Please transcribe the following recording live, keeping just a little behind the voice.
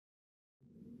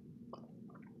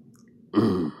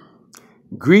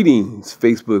Greetings,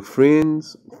 Facebook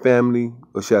friends, family,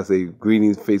 or should I say,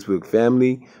 greetings, Facebook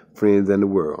family, friends, and the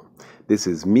world. This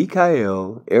is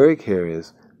Mikael Eric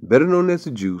Harris, better known as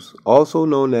the Juice, also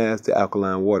known as the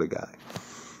Alkaline Water Guy.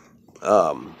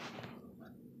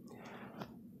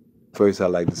 First, I'd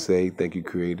like to say thank you,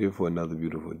 Creator, for another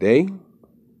beautiful day,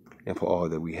 and for all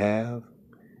that we have,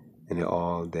 and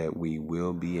all that we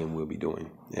will be and will be doing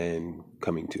and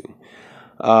coming to.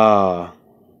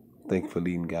 Thank you for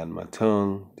leading God in my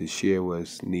tongue to share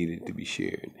what's needed to be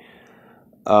shared.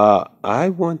 I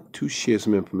want to share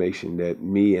some information that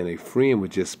me and a friend were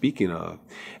just speaking of,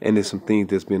 and there's some things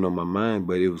that's been on my mind,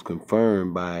 but it was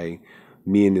confirmed by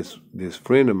me and this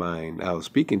friend of mine I was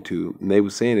speaking to, and they were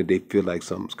saying that they feel like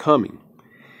something's coming,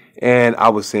 and I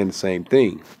was saying the same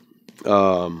thing.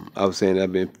 I was saying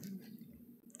I've been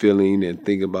feeling and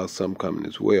thinking about something coming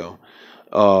as well,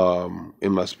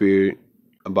 in my spirit,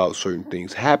 about certain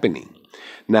things happening.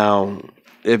 Now,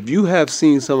 if you have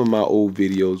seen some of my old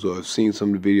videos or have seen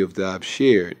some of the videos that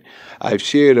I've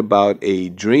shared about a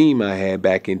dream I had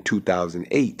back in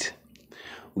 2008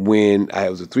 when it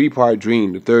was a three-part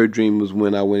dream. The third dream was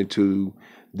when I went to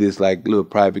this like little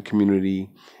private community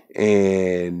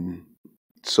and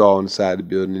saw on the side of the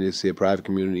building it said private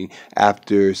community,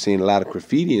 after seeing a lot of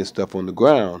graffiti and stuff on the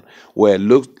ground where it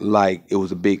looked like it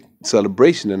was a big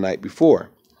celebration the night before.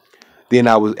 Then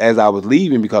as I was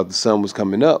leaving, because the sun was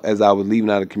coming up, as I was leaving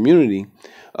out of the community,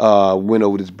 went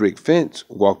over this brick fence,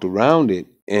 walked around it,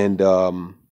 and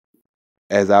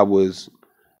as I was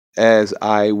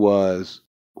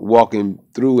walking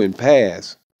through and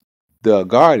past the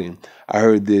garden, I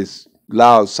heard this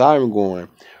loud siren going.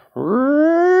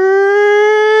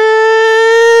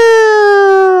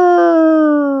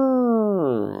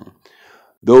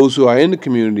 Those who are in the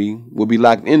community will be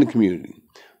locked in the community.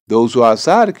 Those who are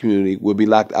outside the community will be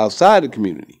locked outside the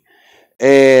community.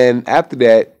 And after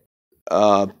that,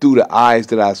 through the eyes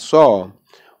that I saw,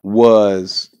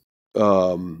 was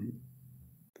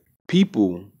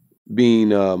people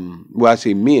being, I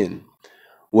say men,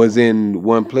 was in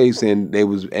one place and they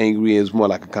was angry. It was more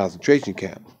like a concentration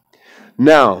camp.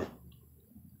 Now,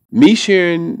 me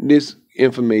sharing this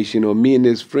information, or me and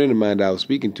this friend of mine that I was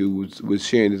speaking to was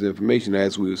sharing this information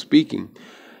as we were speaking,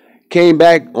 came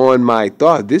back on my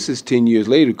thought. This is 10 years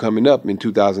later, coming up in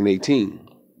 2018.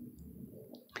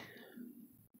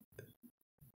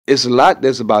 It's a lot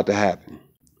that's about to happen.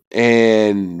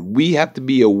 And we have to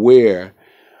be aware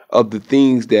of the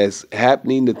things that's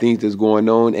happening, the things that's going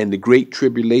on, and the great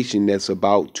tribulation that's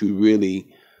about to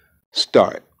really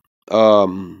start.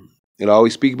 And I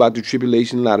always speak about the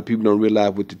tribulation. A lot of people don't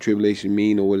realize what the tribulation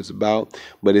mean or what it's about,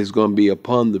 but it's going to be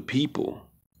upon the people.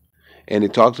 And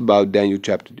it talks about Daniel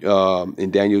chapter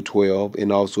in Daniel 12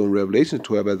 and also in Revelation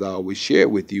 12, as I always share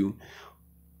with you,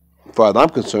 as far as I'm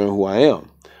concerned, who I am.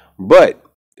 But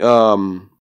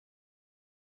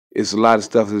it's a lot of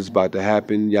stuff that's about to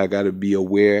happen. Y'all got to be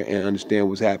aware and understand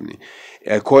what's happening.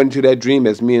 According to that dream,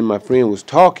 as me and my friend was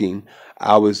talking,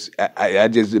 I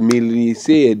just immediately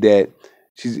said that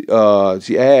she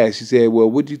asked, she said, well,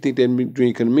 what do you think that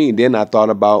dream could mean? Then I thought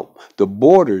about the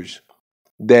borders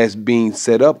that's being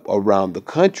set up around the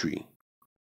country,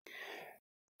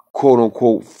 quote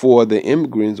unquote, for the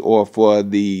immigrants or for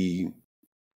the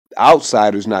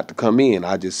outsiders not to come in.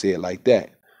 I just say it like that.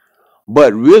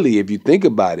 But really, if you think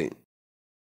about it,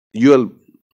 if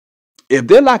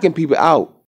they're locking people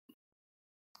out,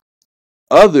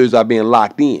 others are being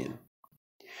locked in.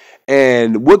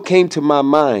 And what came to my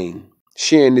mind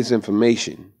sharing this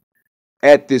information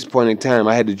at this point in time,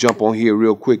 I had to jump on here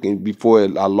real quick, and before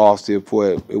I lost it,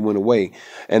 before it went away.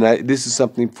 And this is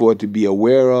something for it to be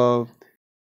aware of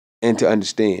and to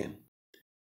understand.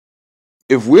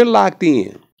 If we're locked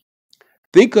in,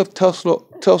 think of Tulsa,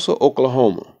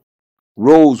 Oklahoma,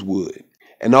 Rosewood,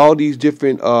 and all these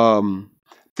different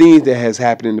things that has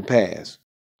happened in the past.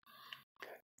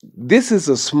 Those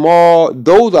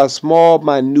are small,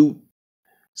 minute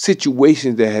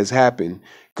situations that has happened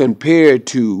compared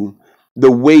to the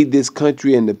way this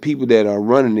country and the people that are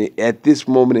running it at this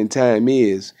moment in time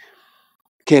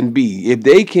can be. If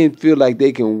they can feel like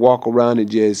they can walk around and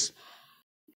just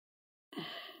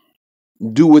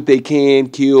do what they can,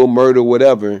 kill, murder,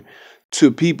 whatever,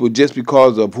 to people just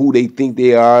because of who they think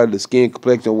they are, the skin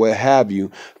complexion, what have you.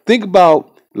 Think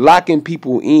about locking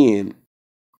people in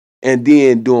and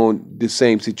then doing the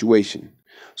same situation.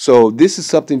 So this is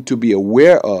something to be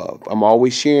aware of. I'm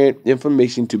always sharing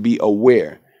information to be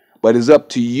aware, but it's up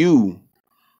to you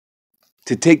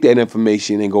to take that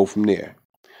information and go from there.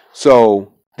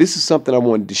 So this is something I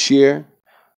wanted to share.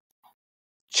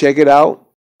 Check it out,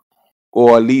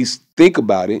 or at least think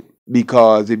about it,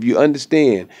 Because if you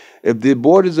understand, if the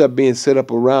borders are being set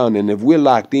up around, and if we're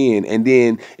locked in, and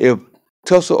then if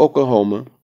Tulsa, Oklahoma,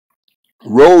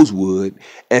 Rosewood,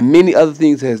 and many other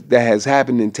things that has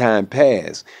happened in time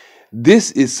past,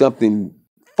 this is something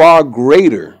far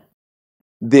greater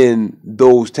than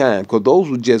those times, because those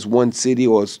were just one city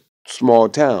or small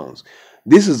towns.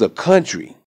 This is a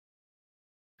country.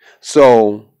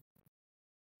 So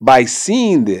by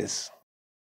seeing this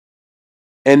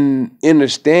and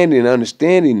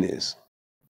understanding this,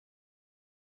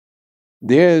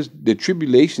 there's the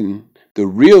tribulation, the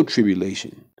real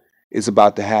tribulation is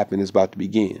about to happen, it's about to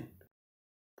begin.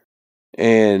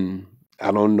 And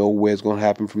I don't know where it's going to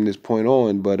happen from this point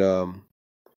on, but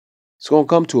it's going to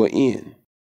come to an end.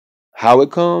 How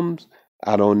it comes,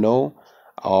 I don't know.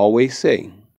 I always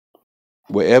say,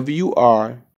 wherever you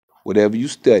are, whatever you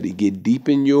study, get deep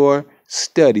in your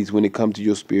studies when it comes to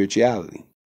your spirituality.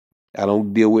 I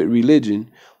don't deal with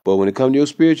religion, but when it comes to your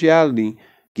spirituality,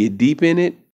 get deep in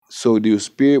it so the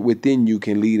spirit within you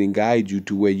can lead and guide you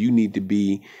to where you need to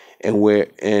be,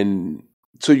 and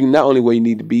so you not only where you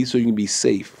need to be, so you can be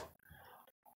safe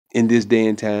in this day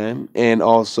and time, and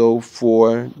also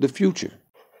for the future.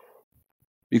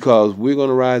 Because we're going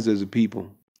to rise as a people,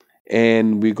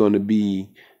 and we're going to be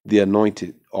the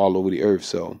anointed all over the earth.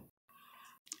 So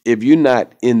if you're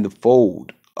not in the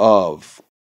fold of,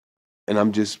 and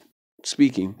I'm just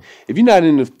speaking, if you're not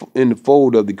in the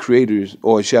fold of the creators,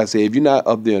 or shall I say, if you're not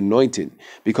of the anointed,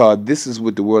 because this is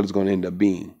what the world is going to end up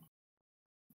being.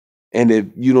 And if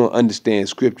you don't understand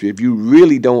scripture, if you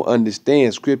really don't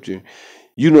understand scripture,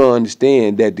 you don't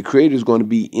understand that the creator is going to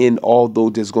be in all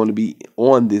those that's going to be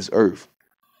on this earth.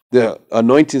 The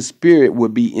anointed spirit will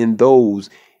be in those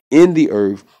in the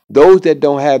earth. Those that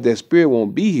don't have that spirit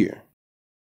won't be here.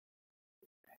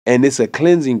 And it's a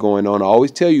cleansing going on. I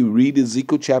always tell you, read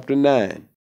Ezekiel chapter 9.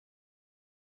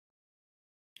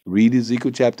 Read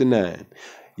Ezekiel chapter 9.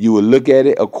 You will look at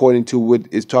it according to what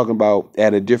it's talking about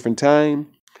at a different time.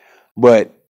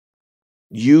 But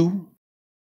you,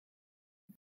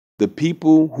 the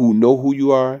people who know who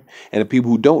you are, and the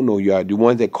people who don't know who you are, the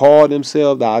ones that call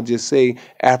themselves, I'll just say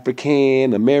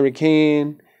African,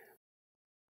 American,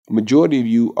 majority of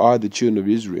you are the children of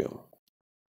Israel,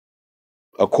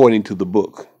 according to the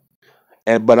book.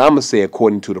 But I'm going to say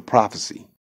according to the prophecy.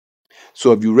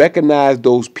 So if you recognize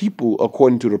those people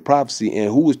according to the prophecy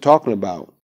and who is talking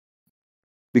about,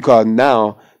 because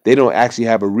now they don't actually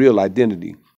have a real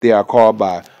identity. They are called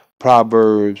by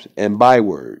proverbs and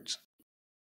bywords.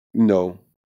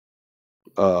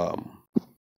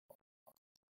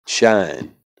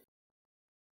 Shine,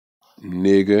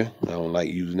 nigger, I don't like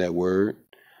using that word,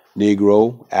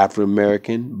 Negro,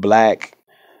 Afro-American, black,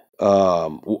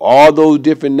 all those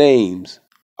different names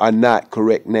are not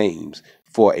correct names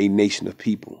for a nation of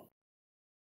people.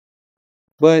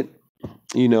 But,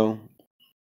 we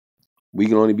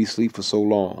can only be asleep for so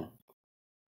long.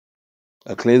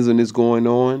 A cleansing is going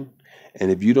on,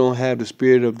 and if you don't have the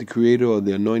spirit of the creator or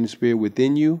the anointing spirit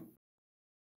within you,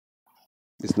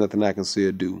 there's nothing I can say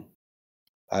or do.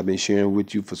 I've been sharing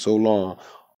with you for so long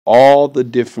all the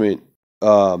different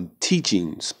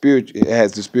teachings. It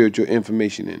has the spiritual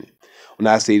information in it. When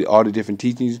I say all the different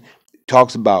teachings, it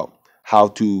talks about how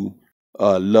to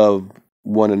love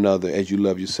one another as you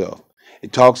love yourself.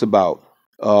 It talks about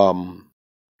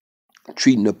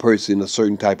treating a person a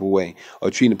certain type of way,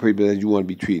 or treating a person as you want to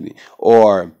be treated,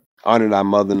 or honor thy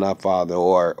mother and thy father,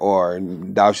 or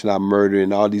thou shalt not murder,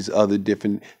 and all these other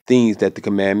different things that the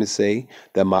commandments say,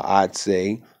 the Ma'at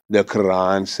say, the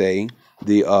Quran say,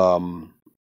 the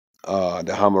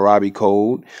Hammurabi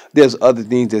Code. There's other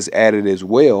things that's added as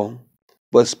well,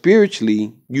 but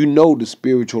spiritually, the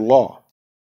spiritual law.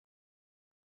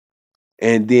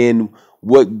 And then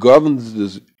what governs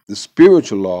the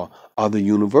spiritual law are the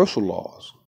universal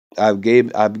laws. I've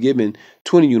given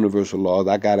 20 universal laws.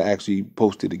 I got to actually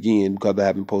post it again because I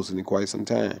haven't posted in quite some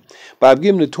time. But I've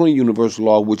given the 20 universal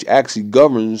law, which actually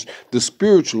governs the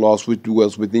spiritual laws which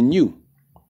dwells within you.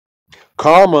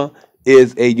 Karma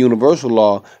is a universal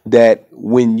law that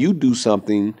when you do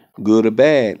something, good or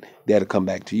bad, that'll come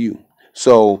back to you.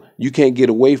 So you can't get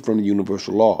away from the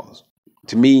universal laws.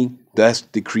 To me, that's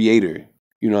the creator.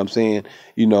 You know what I'm saying?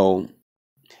 I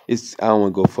don't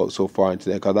want to go so far into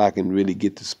that because I can really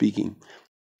get to speaking.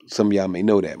 Some of y'all may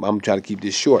know that, but I'm trying to keep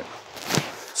this short.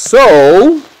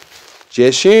 So,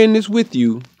 just sharing this with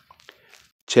you.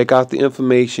 Check out the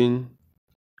information.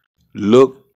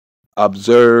 Look,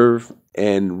 observe,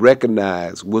 and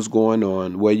recognize what's going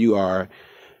on, where you are,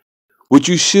 what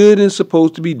you should and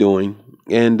supposed to be doing.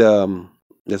 And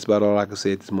that's about all I can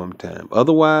say at this moment in time.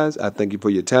 Otherwise, I thank you for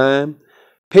your time,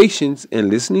 patience, and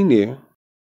listening there.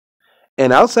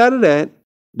 And outside of that,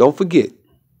 don't forget,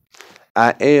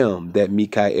 I am that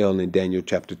Mikael in Daniel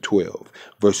chapter 12,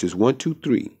 verses 1, 2,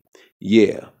 3.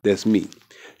 Yeah, that's me,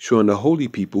 showing the holy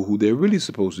people who they're really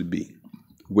supposed to be,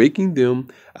 waking them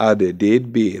out of their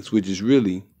dead beds, which is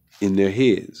really in their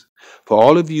heads. For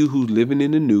all of you who's living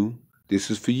in the new, this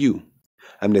is for you.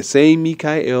 I'm the same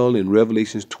Mikael in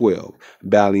Revelations 12,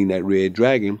 battling that red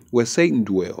dragon where Satan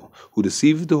dwell, who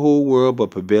deceiveth the whole world but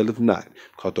prevaileth not,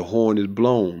 because the horn is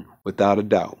blown without a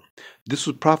doubt. This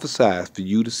was prophesied for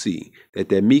you to see that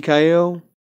Mikael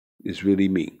is really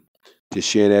me. Just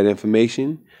sharing that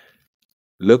information.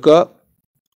 Look up,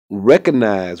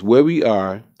 recognize where we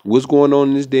are, what's going on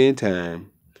in this day and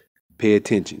time. Pay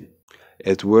attention.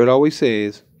 As the word always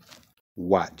says,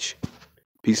 watch.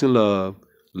 Peace and love.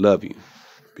 Love you.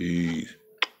 Peace.